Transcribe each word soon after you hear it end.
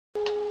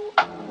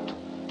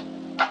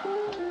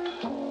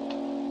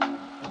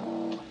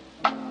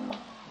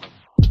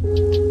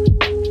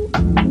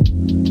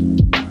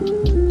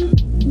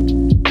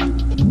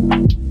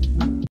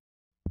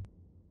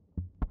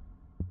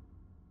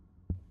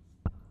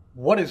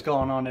What is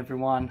going on,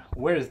 everyone?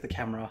 Where is the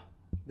camera?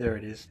 There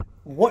it is.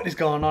 What is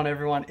going on,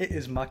 everyone? It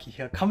is Mucky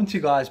here, coming to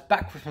you guys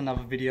back with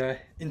another video.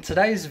 In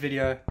today's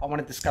video, I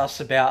want to discuss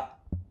about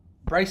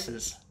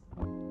braces.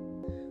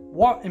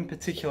 What in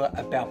particular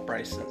about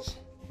braces?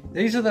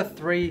 These are the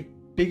three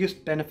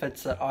biggest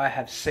benefits that I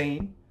have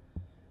seen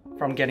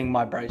from getting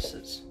my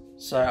braces.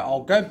 So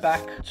I'll go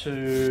back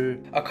to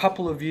a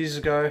couple of years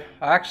ago,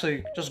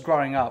 actually just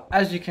growing up.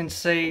 As you can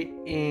see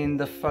in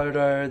the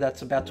photo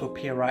that's about to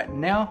appear right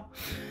now,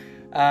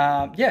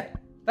 yeah,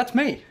 that's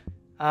me.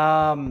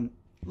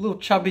 Little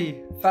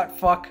chubby fat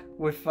fuck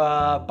with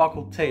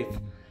buckled teeth.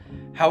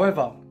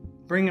 However,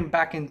 bringing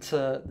back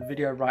into the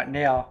video right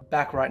now,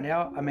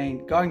 I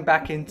mean going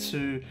back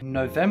into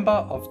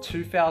November of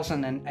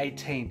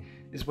 2018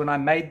 is when I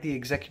made the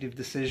executive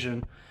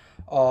decision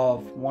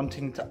of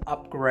wanting to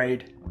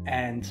upgrade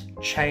and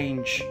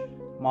change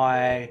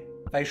my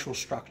facial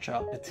structure,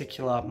 in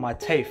particular my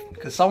teeth,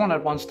 because someone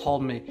had once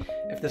told me,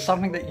 if there's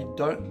something that you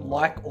don't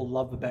like or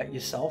love about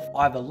yourself,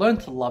 either learn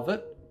to love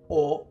it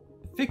or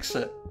fix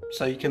it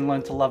so you can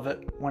learn to love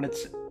it when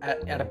it's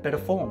at a better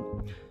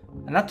form.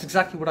 And that's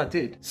exactly what I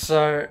did.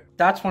 So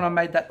that's when I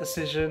made that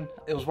decision.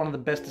 It was one of the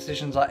best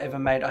decisions I ever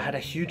made. I had a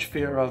huge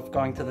fear of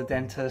going to the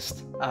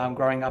dentist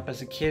growing up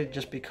as a kid,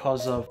 just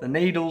because of the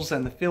needles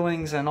and the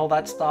fillings and all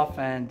that stuff.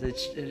 And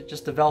it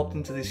just developed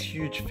into this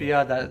huge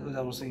fear that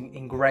was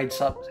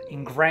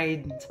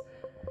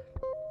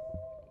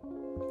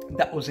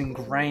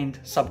ingrained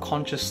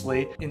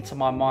subconsciously into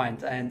my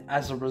mind, and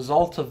as a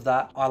result of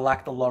that, I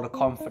lacked a lot of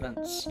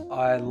confidence.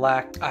 I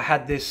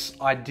had this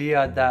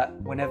idea that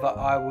whenever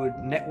I would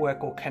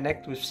network or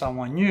connect with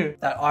someone new,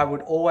 that I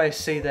would always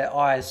see their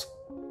eyes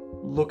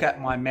look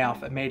at my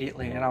mouth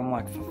immediately, and I'm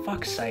like, for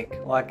fuck's sake,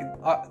 like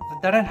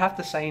they don't have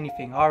to say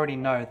anything, I already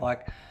know,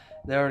 like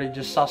they're already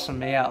just sussing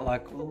me out,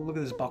 like look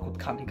at this buckled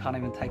cunt, he can't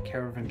even take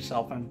care of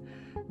himself. And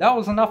that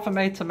was enough for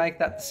me to make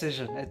that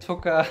decision. It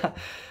took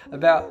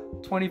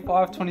about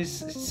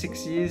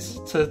 26 years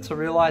to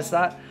realize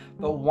that.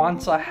 But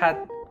once I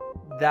had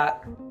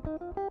that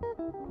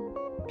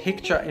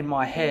picture in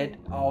my head,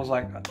 I was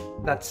like,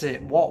 that's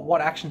it.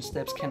 What action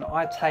steps can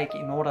I take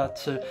in order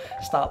to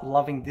start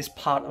loving this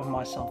part of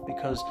myself?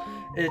 Because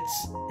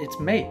it's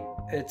me.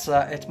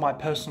 It's my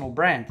personal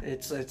brand.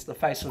 It's the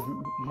face of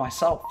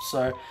myself.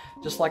 So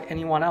just like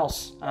anyone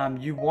else,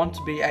 you want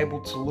to be able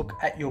to look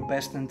at your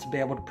best and to be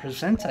able to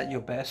present at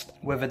your best,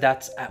 whether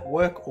that's at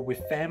work or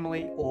with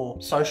family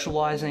or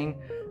socializing,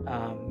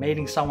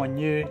 meeting someone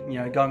new, you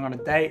know, going on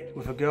a date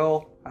with a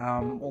girl,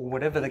 or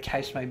whatever the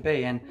case may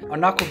be. And I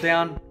knuckled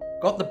down,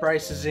 got the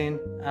braces in.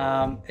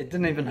 It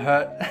didn't even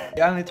hurt.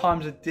 The only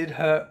times it did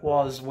hurt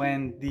was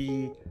when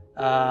the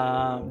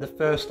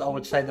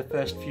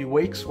first few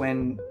weeks,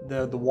 when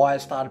the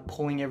wires started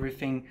pulling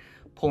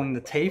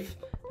the teeth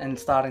and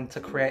starting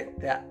to create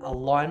that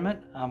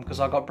alignment,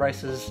 because I got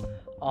braces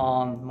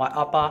on my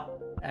upper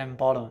and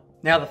bottom.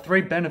 Now the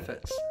three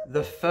benefits.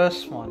 The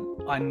first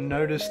one, I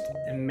noticed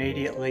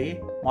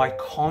immediately my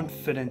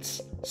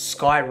confidence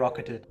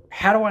skyrocketed.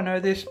 How do I know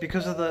this?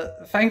 Because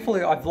of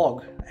thankfully I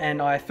vlog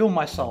and I film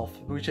myself,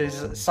 which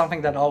is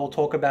something that I will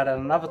talk about at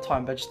another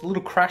time, but just a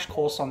little crash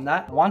course on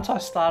that. Once I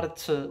started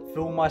to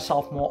film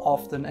myself more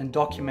often and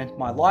document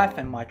my life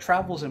and my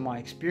travels and my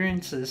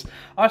experiences,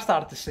 I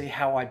started to see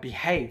how I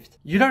behaved.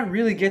 You don't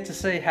really get to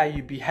see how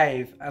you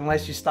behave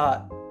unless you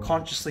start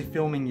consciously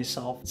filming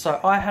yourself. So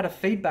I had a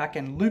feedback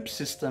and loop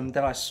system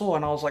that I saw,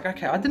 and I was like,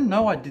 okay, I didn't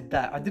know I did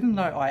that. I didn't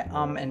know I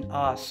and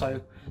ah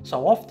so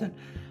often.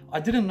 I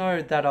didn't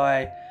know that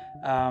I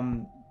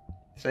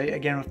see,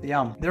 again with the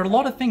there are a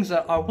lot of things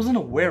that I wasn't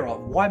aware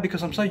of. Why?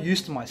 Because I'm so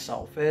used to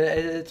myself.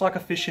 It's like a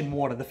fish in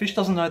water. The fish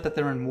doesn't know that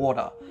they're in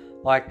water.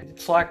 Like,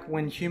 it's like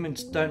when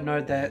humans don't know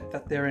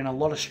that they're in a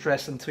lot of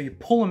stress until you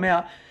pull them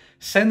out,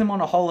 send them on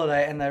a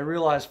holiday, and they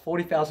realize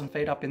 40,000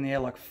 feet up in the air,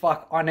 like,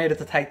 fuck, I needed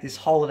to take this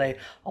holiday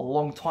a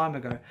long time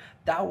ago.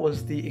 That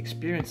was the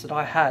experience that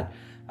I had,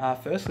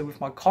 firstly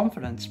with my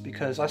confidence,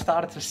 because I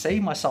started to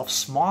see myself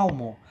smile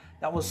more.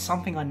 That was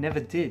something I never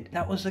did.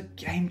 That was a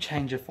game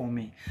changer for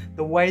me.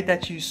 The way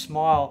that you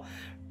smile,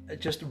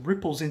 it just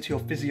ripples into your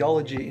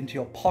physiology, into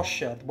your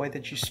posture, the way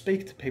that you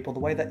speak to people,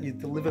 the way that you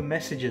deliver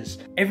messages.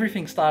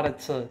 Everything started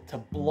to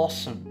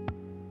blossom.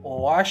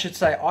 Or I should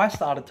say, I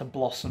started to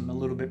blossom a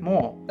little bit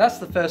more. That's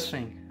the first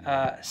thing.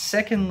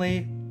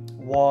 Secondly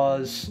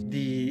was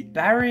the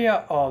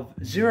barrier of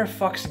zero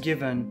fucks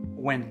given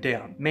went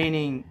down.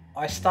 Meaning,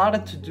 I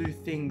started to do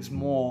things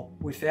more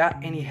without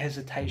any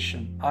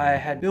hesitation. I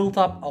had built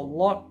up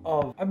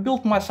I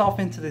built myself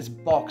into this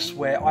box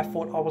where I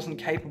thought I wasn't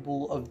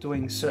capable of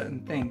doing certain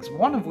things.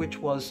 One of which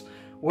was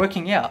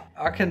working out.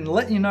 I can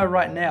let you know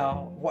right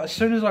now, as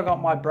soon as I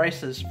got my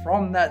braces,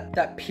 from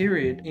that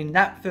period, in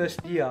that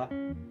first year,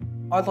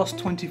 I lost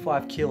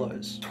 25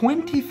 kilos.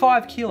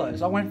 25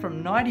 kilos! I went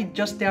from 90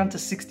 just down to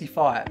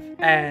 65.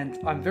 And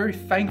I'm very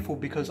thankful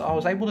because I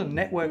was able to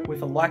network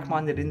with a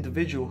like-minded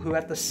individual who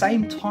at the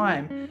same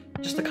time,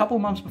 just a couple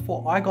of months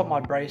before I got my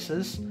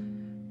braces,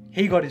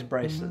 he got his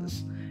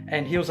braces.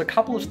 and he was a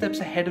couple of steps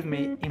ahead of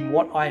me in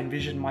what I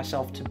envisioned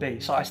myself to be.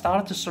 So I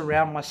started to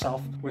surround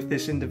myself with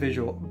this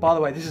individual. By the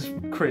way, this is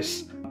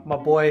Chris, my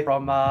boy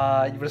from,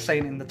 you would have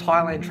seen in the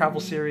Thailand travel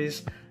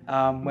series,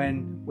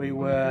 when we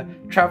were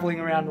traveling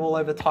around all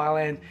over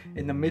Thailand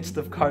in the midst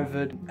of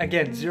COVID.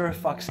 Again, zero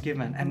fucks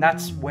given. And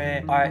that's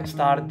where I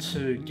started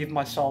to give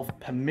myself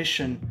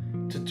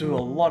permission to do a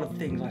lot of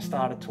things. I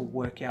started to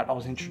work out. I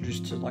was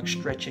introduced to like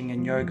stretching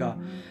and yoga,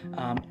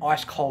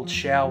 ice cold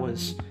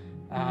showers,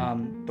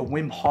 the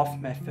Wim Hof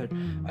method.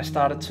 I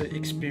started to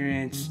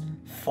experience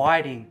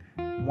fighting,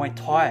 Muay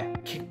Thai,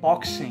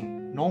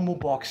 kickboxing, normal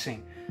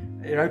boxing.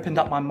 It opened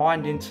up my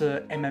mind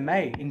into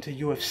MMA, into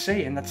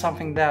UFC, and that's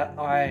something that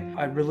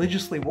I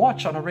religiously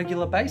watch on a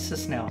regular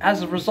basis now.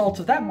 As a result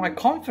of that, my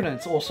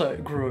confidence also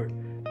grew.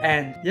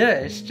 And yeah,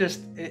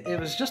 it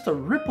was just a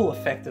ripple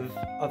effect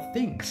of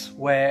things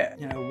where,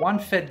 you know, one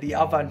fed the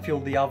other and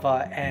fueled the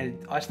other,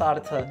 and I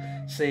started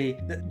to see,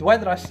 the way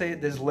that I see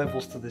it, there's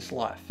levels to this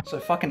life. So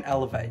fucking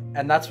elevate.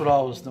 And that's what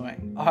I was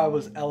doing. I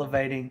was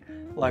elevating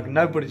like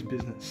nobody's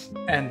business.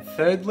 And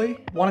thirdly,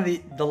 one of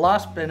the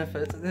last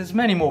benefits, there's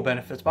many more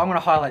benefits, but I'm gonna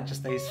highlight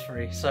just these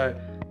three. So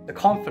the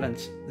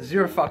confidence, the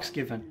zero fucks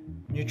given.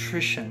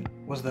 Nutrition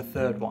was the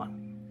third one.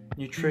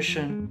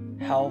 Nutrition,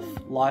 health,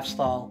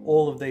 lifestyle,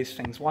 all of these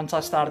things. Once I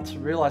started to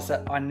realize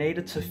that I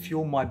needed to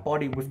fuel my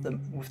body with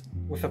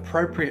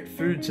appropriate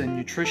foods and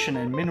nutrition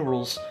and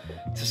minerals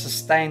to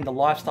sustain the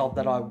lifestyle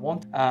that I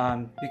want,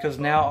 because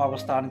now I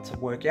was starting to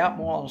work out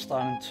more, I was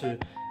starting to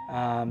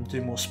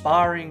do more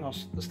sparring, I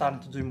was starting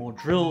to do more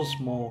drills,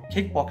 more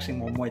kickboxing,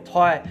 more Muay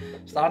Thai,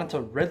 starting to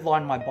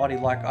redline my body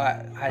like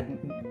I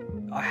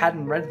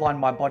hadn't redlined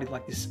my body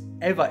like this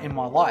ever in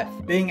my life.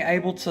 Being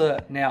able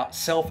to now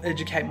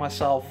self-educate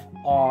myself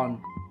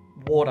on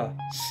water,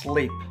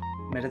 sleep,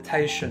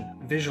 meditation,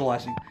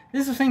 visualizing.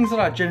 These are things that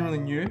I generally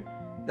knew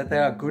that they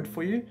are good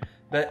for you,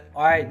 but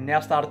I now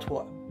started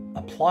to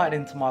apply it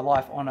into my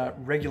life on a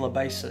regular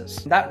basis.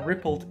 That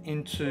rippled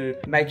into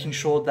making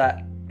sure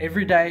that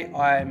every day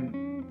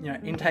I'm, you know,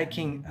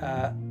 intaking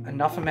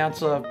enough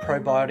amounts of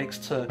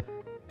probiotics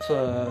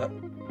to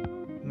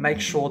make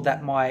sure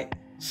that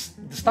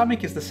the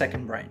stomach is the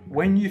second brain.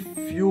 When you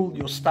fuel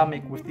your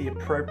stomach with the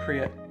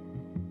appropriate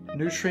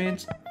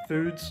nutrients,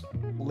 foods,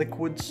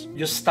 liquids,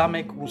 your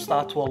stomach will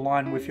start to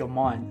align with your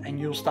mind and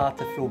you'll start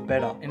to feel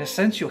better. In a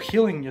sense, you're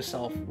healing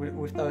yourself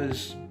with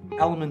those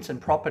elements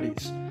and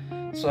properties.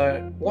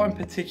 So what in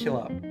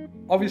particular?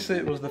 Obviously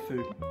it was the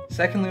food.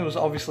 Secondly, it was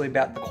obviously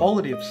about the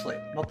quality of sleep,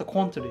 not the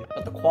quantity,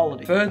 but the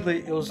quality.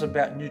 Thirdly, it was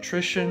about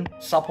nutrition,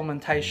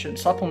 supplementation.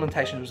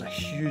 Supplementation was a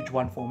huge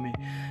one for me.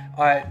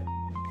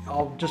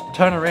 I'll just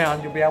turn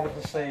around, you'll be able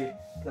to see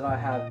that I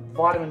have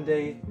vitamin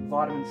D,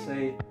 vitamin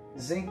C,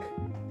 zinc,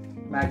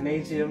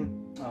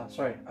 magnesium,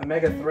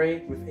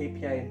 omega-3 with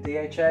EPA and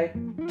DHA,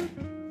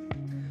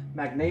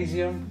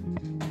 magnesium,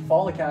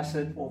 folic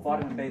acid or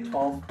vitamin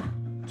B12,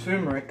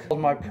 turmeric,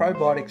 and my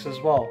probiotics as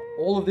well.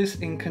 All of this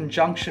in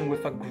conjunction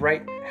with a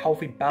great,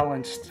 healthy,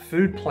 balanced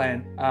food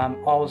plan, I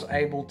was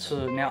able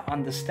to now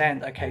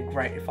understand, okay,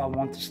 great, if I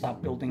want to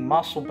start building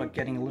muscle but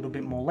getting a little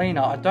bit more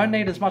leaner, I don't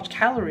need as much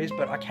calories,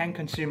 but I can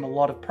consume a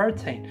lot of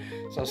protein.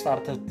 So I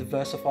started to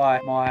diversify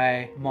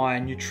my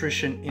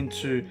nutrition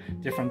into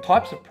different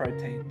types of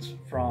proteins,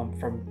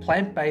 from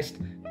plant-based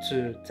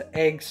to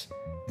eggs,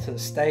 to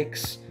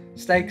steaks,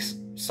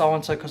 so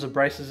and so, because of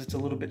braces it's a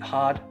little bit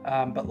hard,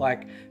 but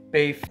like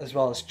beef as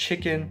well as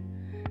chicken,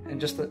 and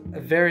just a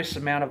various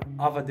amount of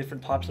other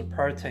different types of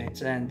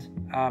proteins. And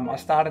I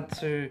started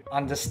to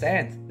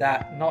understand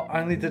that not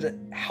only did it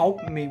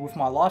help me with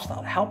my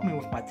lifestyle, it helped me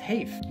with my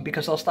teeth,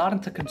 because I was starting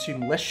to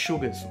consume less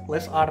sugars,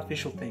 less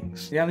artificial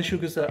things. The only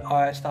sugars that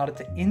I started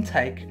to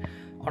intake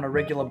on a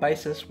regular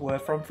basis were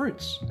from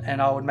fruits,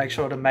 and I would make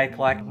sure to make,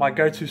 like, my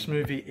go-to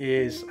smoothie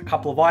is a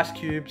couple of ice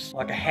cubes,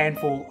 like a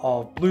handful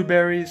of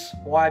blueberries.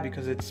 Why?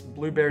 Because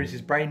blueberries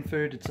is brain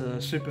food, it's a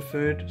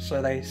superfood,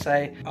 so they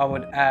say. I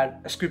would add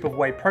a scoop of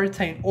whey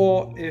protein,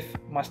 or if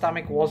my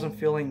stomach wasn't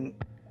feeling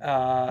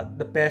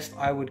the best,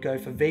 I would go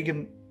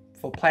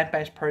for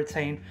plant-based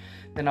protein.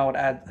 Then I would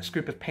add a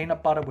scoop of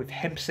peanut butter with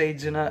hemp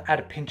seeds in it,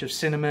 add a pinch of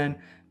cinnamon,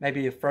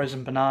 maybe a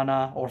frozen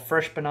banana or a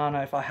fresh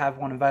banana if I have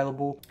one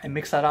available, and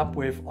mix that up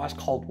with ice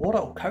cold water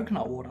or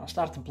coconut water. I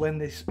started to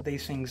blend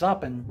these things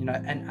up, and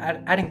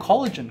adding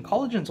collagen.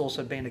 Collagen's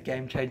also been a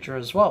game changer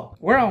as well.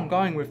 Where I'm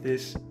going with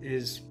this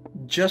is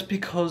just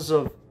because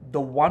of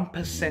the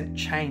 1%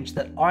 change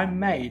that I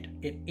made,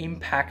 it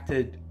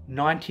impacted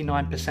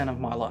 99% of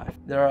my life.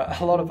 There are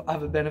a lot of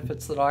other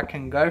benefits that I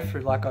can go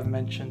through, like I've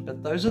mentioned,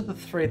 but those are the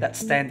three that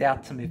stand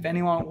out to me. If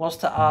anyone was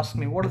to ask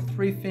me, what are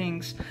 3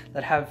 things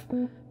that have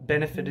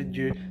benefited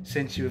you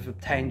since you've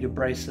obtained your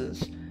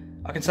braces,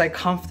 I can say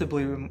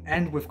comfortably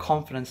and with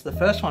confidence. The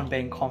first one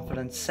being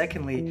confidence,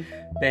 secondly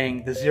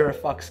being the zero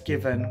fucks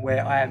given,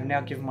 where I have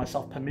now given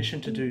myself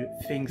permission to do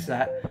things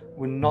that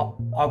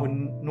I would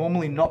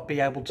normally not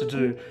be able to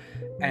do,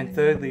 and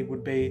thirdly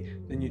would be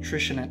the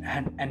nutrition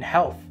and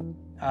health.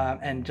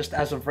 And just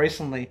as of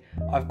recently,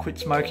 I've quit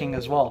smoking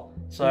as well.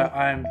 So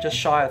I'm just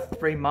shy of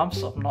 3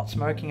 months of not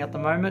smoking at the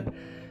moment,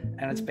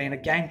 and it's been a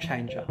game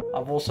changer.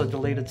 I've also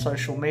deleted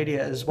social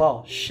media as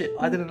well. Shit,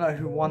 I didn't know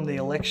who won the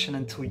election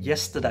until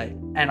yesterday,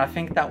 and I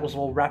think that was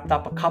all wrapped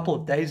up a couple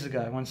of days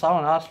ago when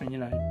someone asked me, you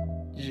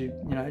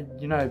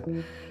know,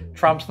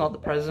 Trump's not the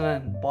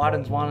president,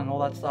 Biden's won and all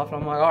that stuff, and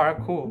I'm like, all right,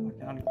 cool.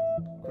 I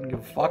couldn't give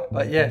a fuck,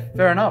 but yeah,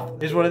 fair enough.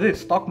 It is what it is.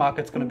 Stock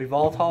market's going to be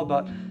volatile,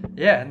 but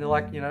yeah. And they're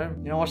like, you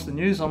don't watch the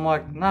news? I'm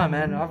like, nah,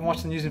 man, I haven't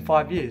watched the news in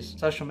 5 years.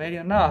 Social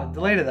media, nah,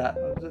 deleted that.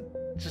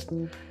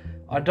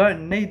 I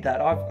don't need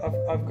that.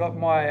 I've got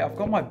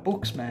my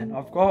books, man.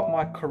 I've got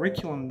my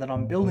curriculum that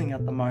I'm building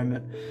at the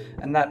moment,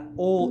 and that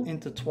all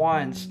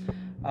intertwines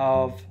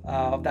of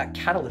that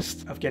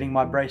catalyst of getting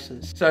my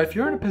braces. So if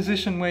you're in a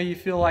position where you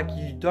feel like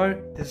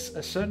there's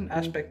a certain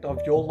aspect of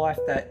your life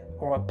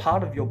or a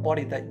part of your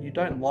body that you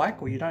don't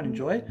like or you don't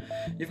enjoy,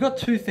 you've got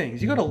two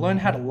things. You've got to learn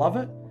how to love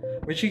it,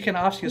 which you can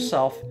ask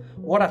yourself,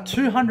 what are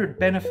 200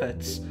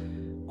 benefits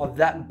of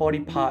that body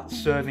part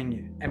serving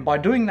you? And by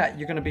doing that,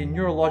 you're going to be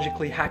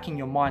neurologically hacking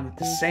your mind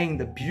into seeing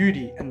the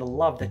beauty and the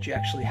love that you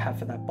actually have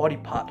for that body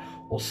part.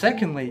 Or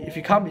secondly, if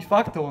you can't be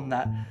fucked on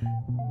that,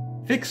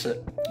 fix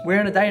it.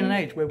 We're in a day and an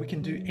age where we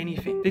can do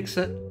anything. Fix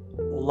it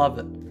or love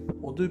it,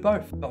 or do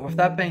both. But with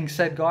that being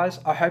said, guys,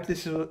 I hope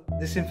this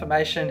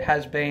information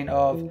has been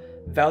of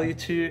value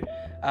to you.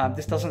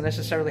 This doesn't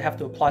necessarily have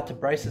to apply to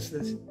braces.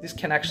 This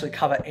can actually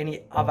cover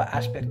any other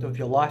aspect of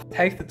your life.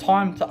 Take the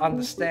time to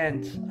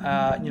understand,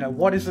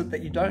 what is it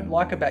that you don't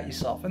like about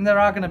yourself. And there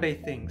are going to be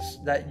things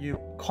that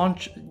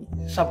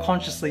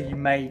subconsciously you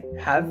may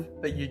have,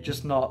 but you're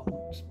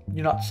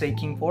not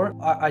seeking for it.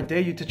 I dare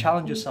you to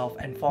challenge yourself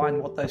and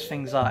find what those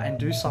things are and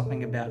do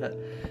something about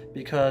it.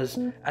 Because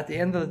at the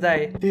end of the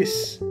day,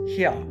 this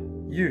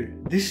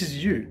is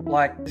you.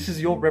 Like, this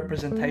is your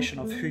representation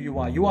of who you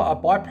are. You are a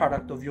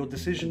byproduct of your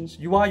decisions.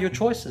 You are your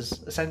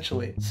choices,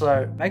 essentially.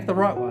 So make the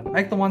right one.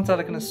 Make the ones that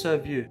are going to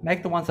serve you.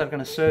 Make the ones that are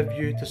going to serve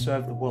you to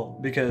serve the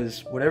world.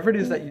 Because whatever it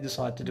is that you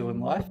decide to do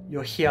in life,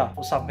 you're here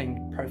for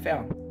something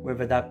profound.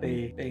 Whether that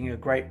be being a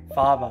great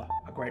father,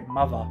 a great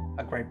mother,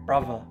 a great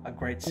brother, a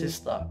great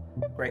sister,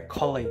 a great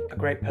colleague, a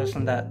great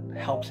person that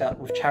helps out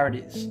with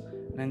charities,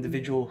 an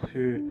individual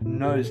who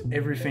knows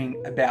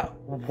everything about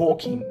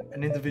walking,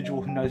 an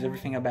individual who knows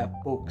everything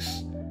about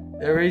books.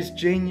 There is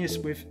genius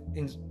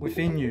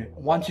within you.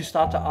 Once you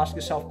start to ask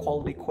yourself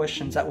quality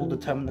questions, that will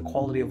determine the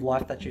quality of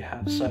life that you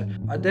have. So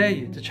I dare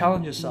you to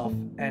challenge yourself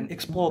and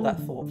explore that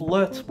thought.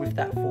 Flirt with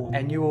that thought,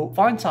 and you will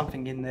find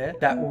something in there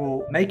that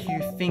will make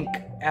you think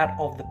out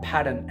of the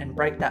pattern and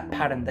break that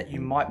pattern that you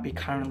might be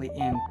currently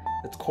in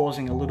that's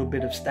causing a little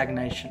bit of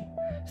stagnation.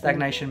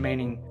 Stagnation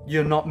meaning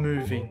you're not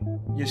moving.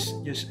 You're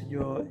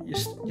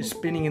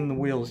spinning in the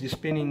wheels. You're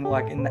spinning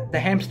like in the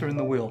hamster in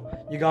the wheel.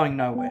 You're going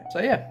nowhere. So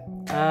yeah.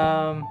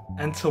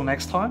 Until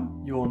next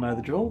time, you all know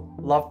the drill.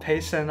 Love,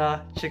 peace, and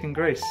chicken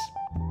grease.